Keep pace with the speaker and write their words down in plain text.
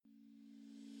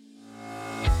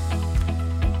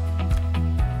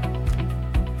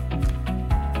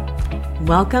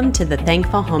Welcome to the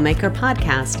Thankful Homemaker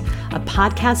Podcast, a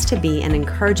podcast to be an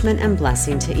encouragement and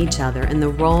blessing to each other in the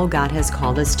role God has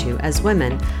called us to as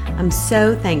women. I'm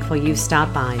so thankful you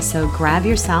stopped by, so grab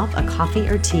yourself a coffee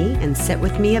or tea and sit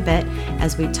with me a bit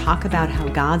as we talk about how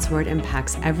God's Word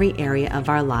impacts every area of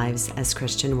our lives as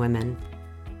Christian women.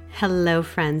 Hello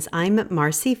friends, I'm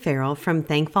Marcy Farrell from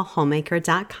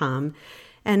ThankfulHomemaker.com,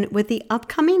 and with the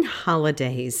upcoming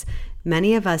holidays,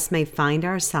 many of us may find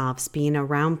ourselves being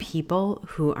around people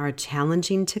who are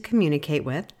challenging to communicate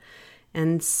with,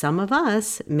 and some of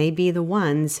us may be the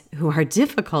ones who are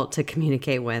difficult to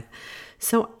communicate with.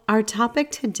 So our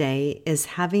topic today is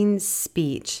having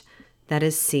speech that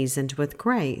is seasoned with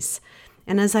grace.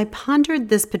 And as I pondered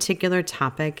this particular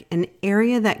topic, an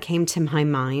area that came to my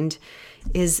mind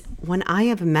is when I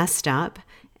have messed up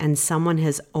and someone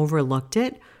has overlooked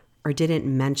it or didn't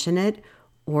mention it,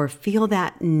 or feel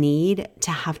that need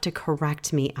to have to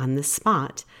correct me on the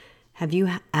spot. Have you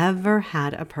ever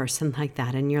had a person like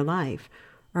that in your life?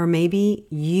 Or maybe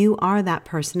you are that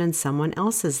person in someone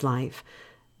else's life.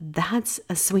 That's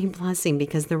a sweet blessing,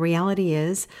 because the reality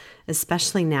is,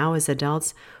 especially now as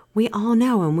adults, we all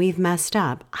know when we've messed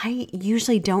up. I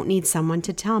usually don't need someone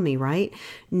to tell me, right?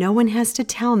 No one has to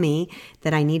tell me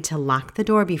that I need to lock the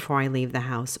door before I leave the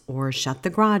house, or shut the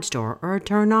garage door, or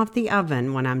turn off the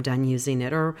oven when I'm done using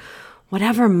it, or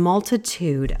whatever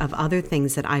multitude of other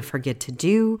things that I forget to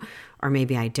do, or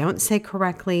maybe I don't say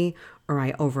correctly, or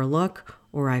I overlook,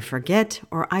 or I forget,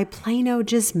 or I plain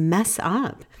just mess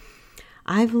up.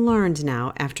 I've learned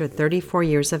now, after 34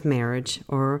 years of marriage,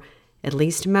 or at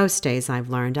least most days I've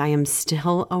learned, I am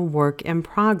still a work in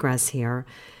progress here,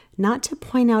 not to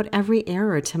point out every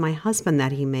error to my husband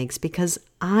that he makes, because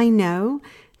I know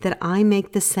that I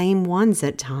make the same ones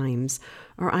at times,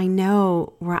 or I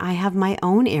know where I have my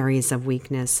own areas of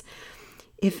weakness.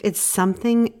 If it's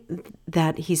something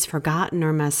that he's forgotten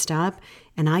or messed up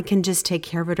and I can just take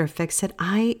care of it or fix it,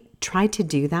 I try to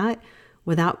do that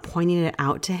without pointing it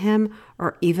out to him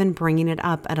or even bringing it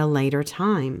up at a later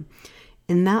time.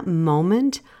 In that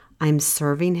moment, I'm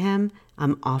serving him,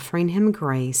 I'm offering him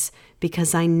grace,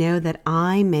 because I know that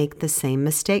I make the same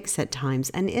mistakes at times,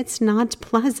 and it's not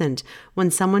pleasant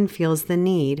when someone feels the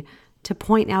need to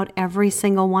point out every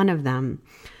single one of them.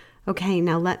 Okay,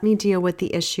 now let me deal with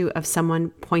the issue of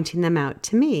someone pointing them out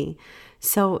to me.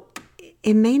 So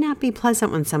it may not be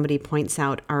pleasant when somebody points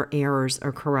out our errors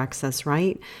or corrects us,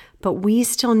 right? But we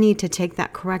still need to take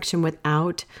that correction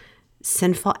without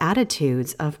sinful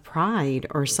attitudes of pride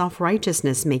or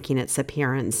self-righteousness making its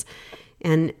appearance.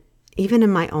 And even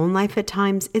in my own life at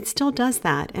times, it still does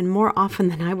that, and more often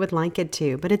than I would like it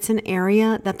to. But it's an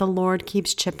area that the Lord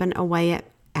keeps chipping away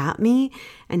at me,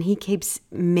 and He keeps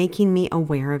making me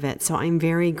aware of it. So I'm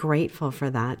very grateful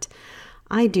for that.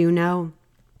 I do know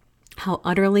how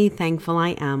utterly thankful I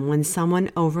am when someone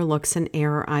overlooks an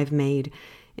error I've made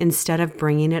instead of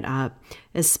bringing it up,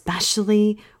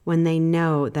 especially when they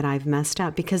know that I've messed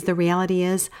up. Because the reality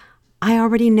is, I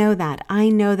already know that. I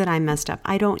know that I messed up.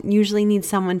 I don't usually need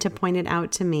someone to point it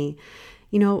out to me.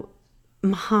 You know,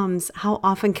 moms, how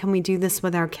often can we do this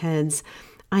with our kids?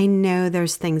 I know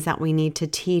there's things that we need to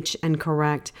teach and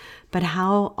correct, but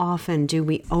how often do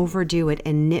we overdo it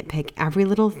and nitpick every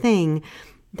little thing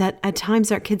that at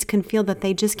times our kids can feel that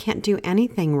they just can't do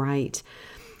anything right?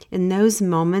 In those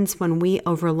moments when we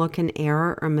overlook an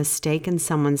error or mistake in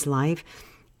someone's life,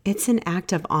 it's an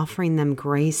act of offering them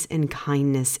grace and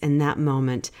kindness in that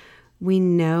moment. We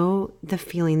know the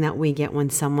feeling that we get when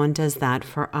someone does that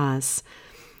for us.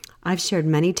 I've shared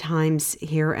many times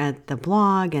here at the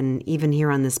blog and even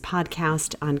here on this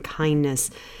podcast on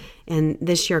kindness. And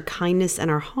this year, kindness in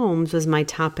our homes was my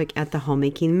topic at the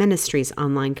Homemaking Ministries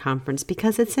online conference,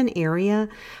 because it's an area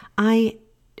I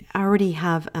already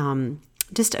have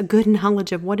just a good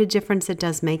knowledge of what a difference it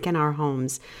does make in our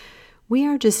homes. We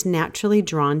are just naturally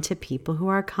drawn to people who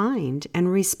are kind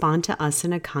and respond to us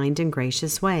in a kind and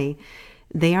gracious way.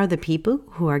 They are the people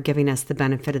who are giving us the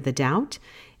benefit of the doubt,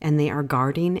 and they are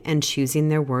guarding and choosing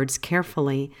their words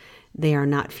carefully. They are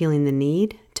not feeling the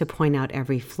need to point out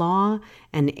every flaw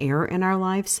and error in our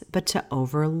lives, but to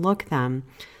overlook them.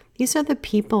 These are the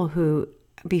people who,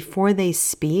 before they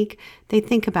speak, they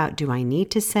think about, do I need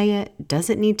to say it? Does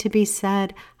it need to be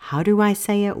said? How do I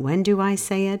say it? When do I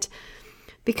say it?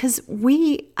 Because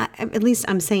at least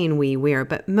I'm saying we're,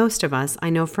 but most of us,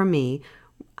 I know for me,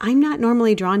 I'm not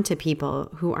normally drawn to people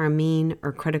who are mean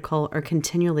or critical or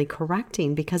continually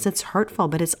correcting, because it's hurtful,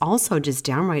 but it's also just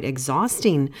downright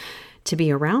exhausting to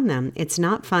be around them. It's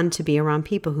not fun to be around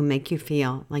people who make you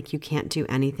feel like you can't do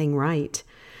anything right.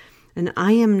 And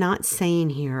I am not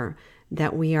saying here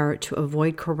that we are to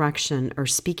avoid correction or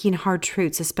speaking hard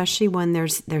truths, especially when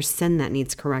there's sin that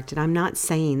needs corrected. I'm not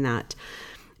saying that,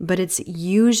 but it's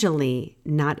usually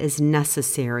not as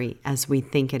necessary as we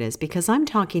think it is, because I'm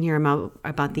talking here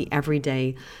about the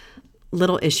everyday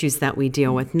little issues that we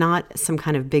deal with, not some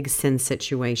kind of big sin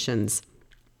situations.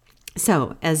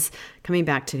 So, as coming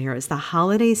back to here, as the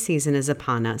holiday season is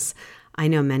upon us, I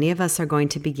know many of us are going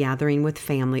to be gathering with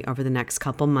family over the next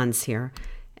couple months here,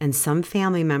 and some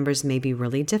family members may be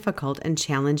really difficult and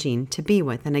challenging to be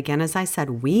with. And again, as I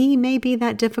said, we may be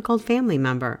that difficult family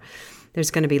member.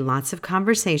 There's going to be lots of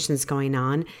conversations going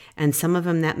on, and some of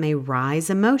them that may rise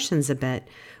emotions a bit.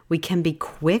 We can be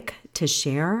quick to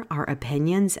share our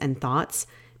opinions and thoughts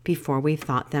before we've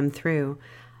thought them through.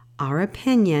 Our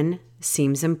opinion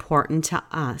seems important to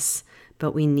us,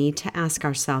 but we need to ask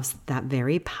ourselves that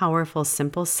very powerful,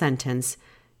 simple sentence,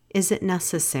 is it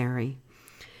necessary?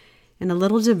 In a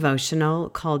little devotional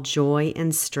called Joy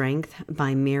and Strength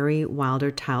by Mary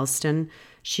Wilder Tileston,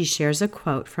 she shares a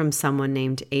quote from someone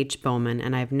named H. Bowman,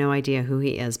 and I have no idea who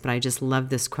he is, but I just love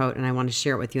this quote and I want to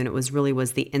share it with you, and it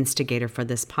was the instigator for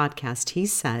this podcast. He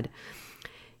said,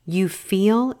 "You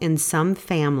feel in some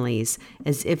families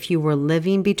as if you were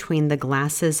living between the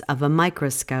glasses of a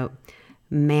microscope.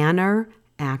 Manner,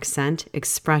 accent,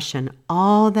 expression,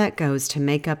 all that goes to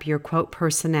make up your, quote,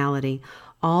 personality,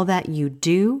 all that you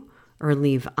do or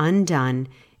leave undone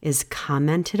is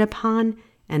commented upon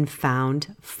and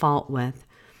found fault with."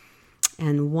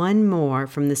 And one more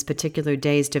from this particular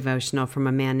day's devotional from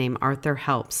a man named Arthur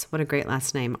Helps. What a great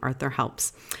last name, Arthur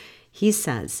Helps. He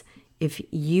says, "If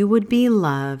you would be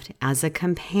loved as a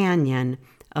companion,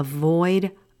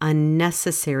 avoid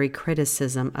unnecessary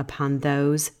criticism upon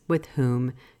those with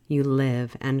whom you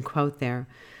live." End quote there.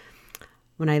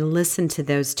 When I listen to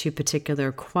those two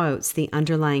particular quotes, the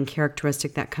underlying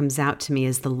characteristic that comes out to me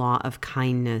is the law of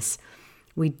kindness.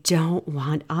 We don't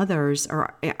want others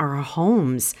or our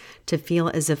homes to feel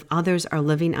as if others are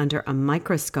living under a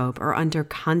microscope or under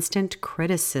constant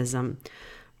criticism.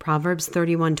 Proverbs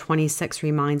 31:26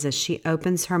 reminds us, "She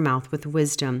opens her mouth with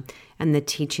wisdom, and the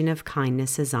teaching of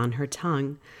kindness is on her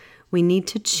tongue." We need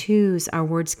to choose our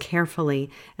words carefully,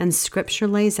 and Scripture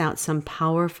lays out some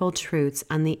powerful truths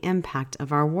on the impact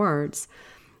of our words.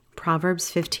 Proverbs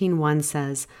 15:1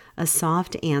 says, "A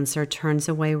soft answer turns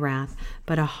away wrath,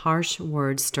 but a harsh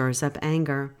word stirs up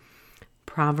anger."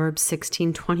 Proverbs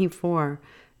 16:24,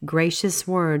 "Gracious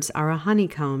words are a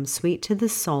honeycomb, sweet to the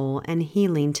soul and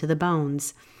healing to the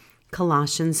bones."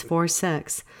 Colossians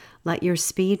 4:6, "Let your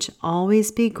speech always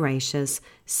be gracious,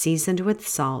 seasoned with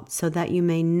salt, so that you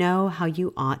may know how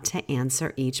you ought to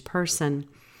answer each person."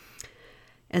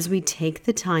 As we take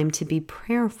the time to be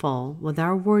prayerful with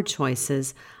our word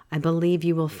choices, I believe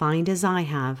you will find, as I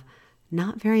have,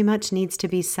 not very much needs to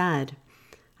be said.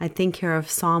 I think here of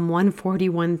Psalm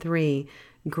 141:3,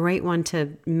 great one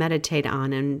to meditate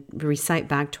on and recite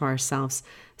back to ourselves.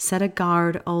 "Set a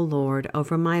guard, O Lord,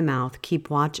 over my mouth. Keep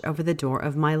watch over the door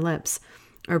of my lips."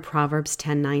 Or Proverbs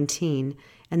 10:19,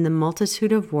 "In the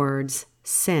multitude of words,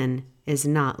 sin is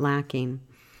not lacking.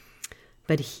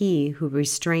 But he who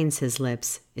restrains his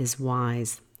lips is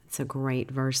wise." It's a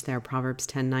great verse there, Proverbs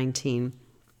 10:19.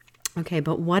 Okay,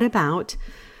 but what about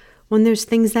when there's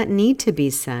things that need to be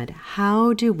said?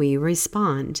 How do we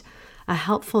respond? A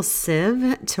helpful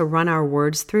sieve to run our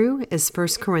words through is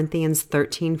 1 Corinthians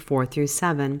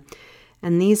 13:4-7.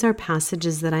 And these are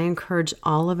passages that I encourage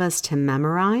all of us to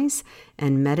memorize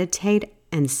and meditate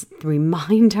and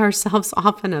remind ourselves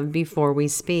often of before we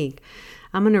speak.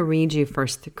 I'm going to read you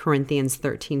 1 Corinthians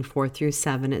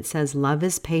 13:4-7. It says, "Love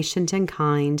is patient and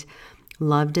kind.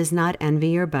 Love does not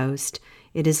envy or boast.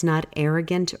 It is not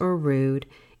arrogant or rude.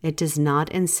 It does not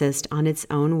insist on its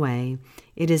own way.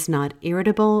 It is not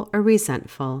irritable or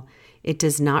resentful. It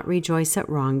does not rejoice at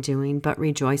wrongdoing, but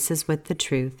rejoices with the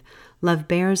truth. Love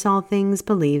bears all things,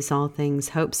 believes all things,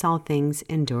 hopes all things,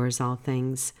 endures all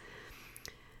things."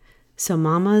 So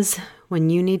mamas, when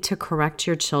you need to correct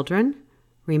your children,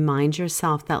 remind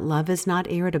yourself that love is not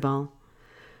irritable.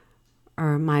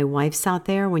 Or my wives out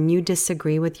there, when you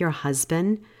disagree with your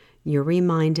husband, you're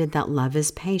reminded that love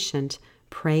is patient.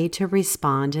 Pray to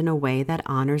respond in a way that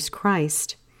honors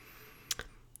Christ.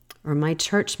 Or my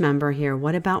church member here,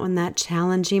 what about when that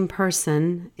challenging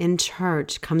person in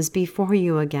church comes before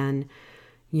you again?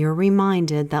 You're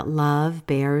reminded that love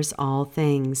bears all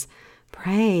things.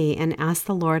 Pray and ask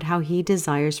the Lord how He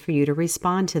desires for you to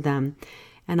respond to them.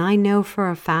 And I know for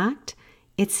a fact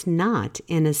it's not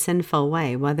in a sinful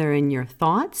way, whether in your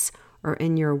thoughts or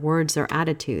in your words or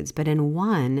attitudes, but in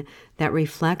one that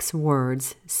reflects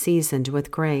words seasoned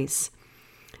with grace.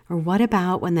 Or what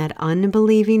about when that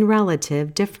unbelieving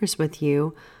relative differs with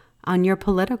you on your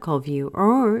political view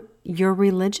or your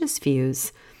religious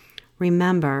views?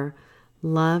 Remember,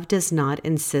 love does not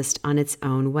insist on its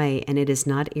own way, and it is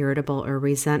not irritable or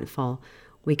resentful.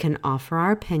 We can offer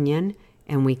our opinion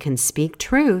and we can speak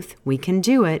truth. We can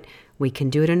do it. We can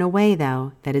do it in a way,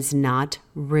 though, that is not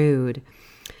rude.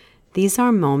 These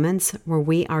are moments where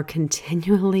we are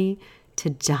continually to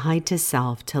die to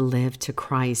self, to live to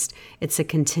Christ. It's a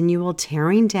continual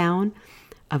tearing down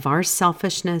of our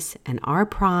selfishness and our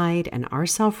pride and our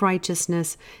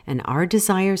self-righteousness and our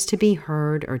desires to be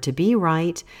heard or to be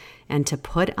right, and to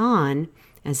put on,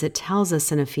 as it tells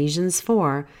us in Ephesians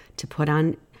 4, to put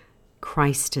on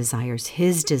Christ's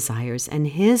desires, and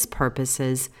His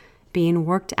purposes being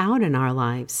worked out in our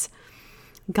lives.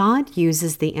 God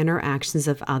uses the interactions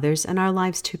of others in our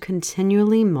lives to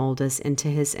continually mold us into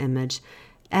His image.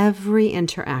 Every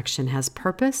interaction has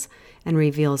purpose and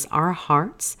reveals our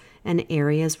hearts and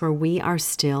areas where we are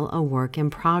still a work in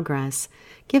progress.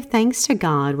 Give thanks to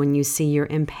God when you see your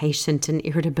impatience and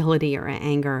irritability or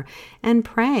anger, and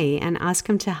pray and ask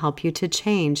Him to help you to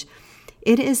change.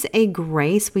 It is a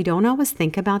grace. We don't always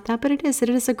think about that, but it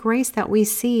is a grace that we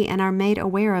see and are made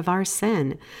aware of our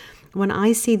sin. When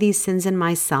I see these sins in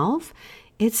myself,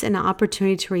 it's an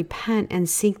opportunity to repent and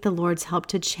seek the Lord's help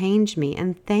to change me,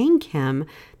 and thank Him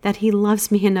that He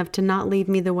loves me enough to not leave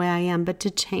me the way I am, but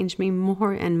to change me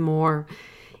more and more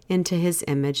into His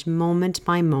image, moment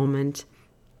by moment.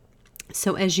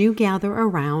 So as you gather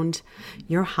around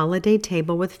your holiday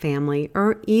table with family,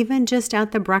 or even just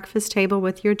at the breakfast table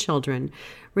with your children,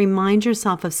 remind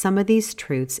yourself of some of these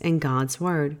truths in God's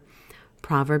Word.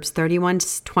 Proverbs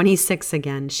 31:26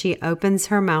 again, she opens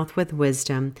her mouth with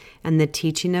wisdom, and the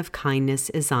teaching of kindness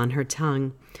is on her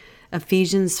tongue.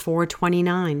 Ephesians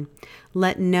 4:29,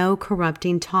 let no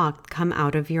corrupting talk come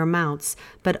out of your mouths,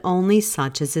 but only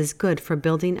such as is good for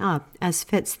building up, as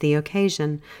fits the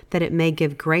occasion, that it may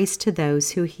give grace to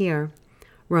those who hear.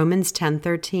 Romans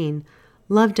 10:13,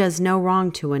 love does no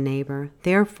wrong to a neighbor,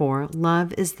 therefore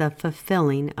love is the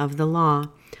fulfilling of the law.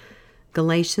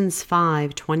 Galatians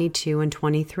 5:22 and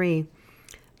 23.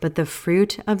 But the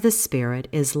fruit of the Spirit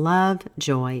is love,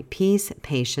 joy, peace,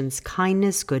 patience,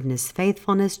 kindness, goodness,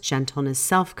 faithfulness, gentleness,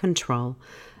 self-control.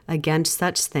 Against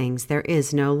such things there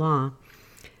is no law.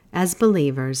 As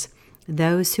believers,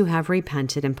 those who have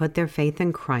repented and put their faith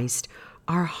in Christ,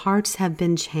 our hearts have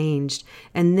been changed,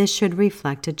 and this should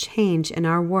reflect a change in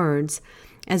our words.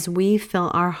 As we fill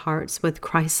our hearts with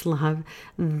Christ's love,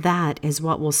 that is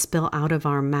what will spill out of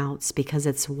our mouths, because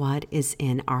it's what is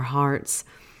in our hearts.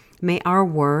 May our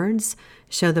words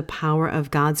show the power of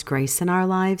God's grace in our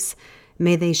lives.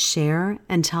 May they share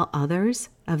and tell others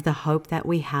of the hope that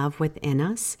we have within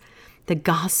us. The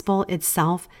gospel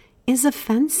itself is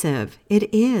offensive.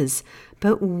 It is.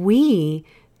 But we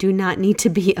do not need to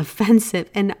be offensive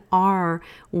in our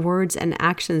words and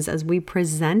actions as we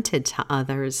present it to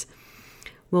others.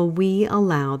 Will we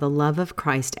allow the love of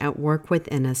Christ at work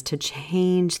within us to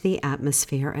change the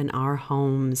atmosphere in our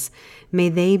homes? May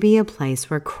they be a place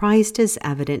where Christ is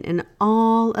evident in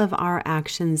all of our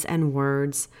actions and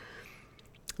words.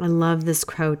 I love this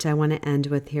quote I want to end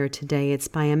with here today. It's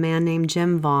by a man named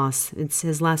Jim Voss.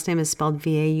 His last name is spelled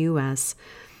V-A-U-S.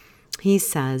 He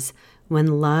says,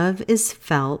 when love is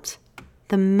felt,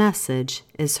 the message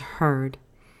is heard.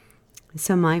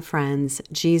 So my friends,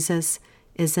 Jesus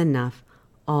is enough.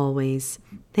 Always.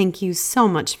 Thank you so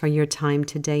much for your time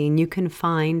today, and you can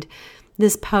find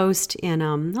this post in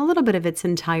a little bit of its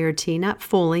entirety, not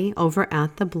fully, over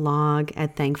at the blog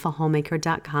at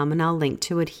thankfulhomemaker.com, and I'll link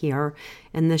to it here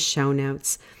in the show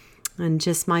notes. And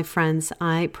just, my friends,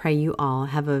 I pray you all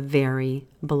have a very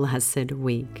blessed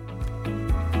week.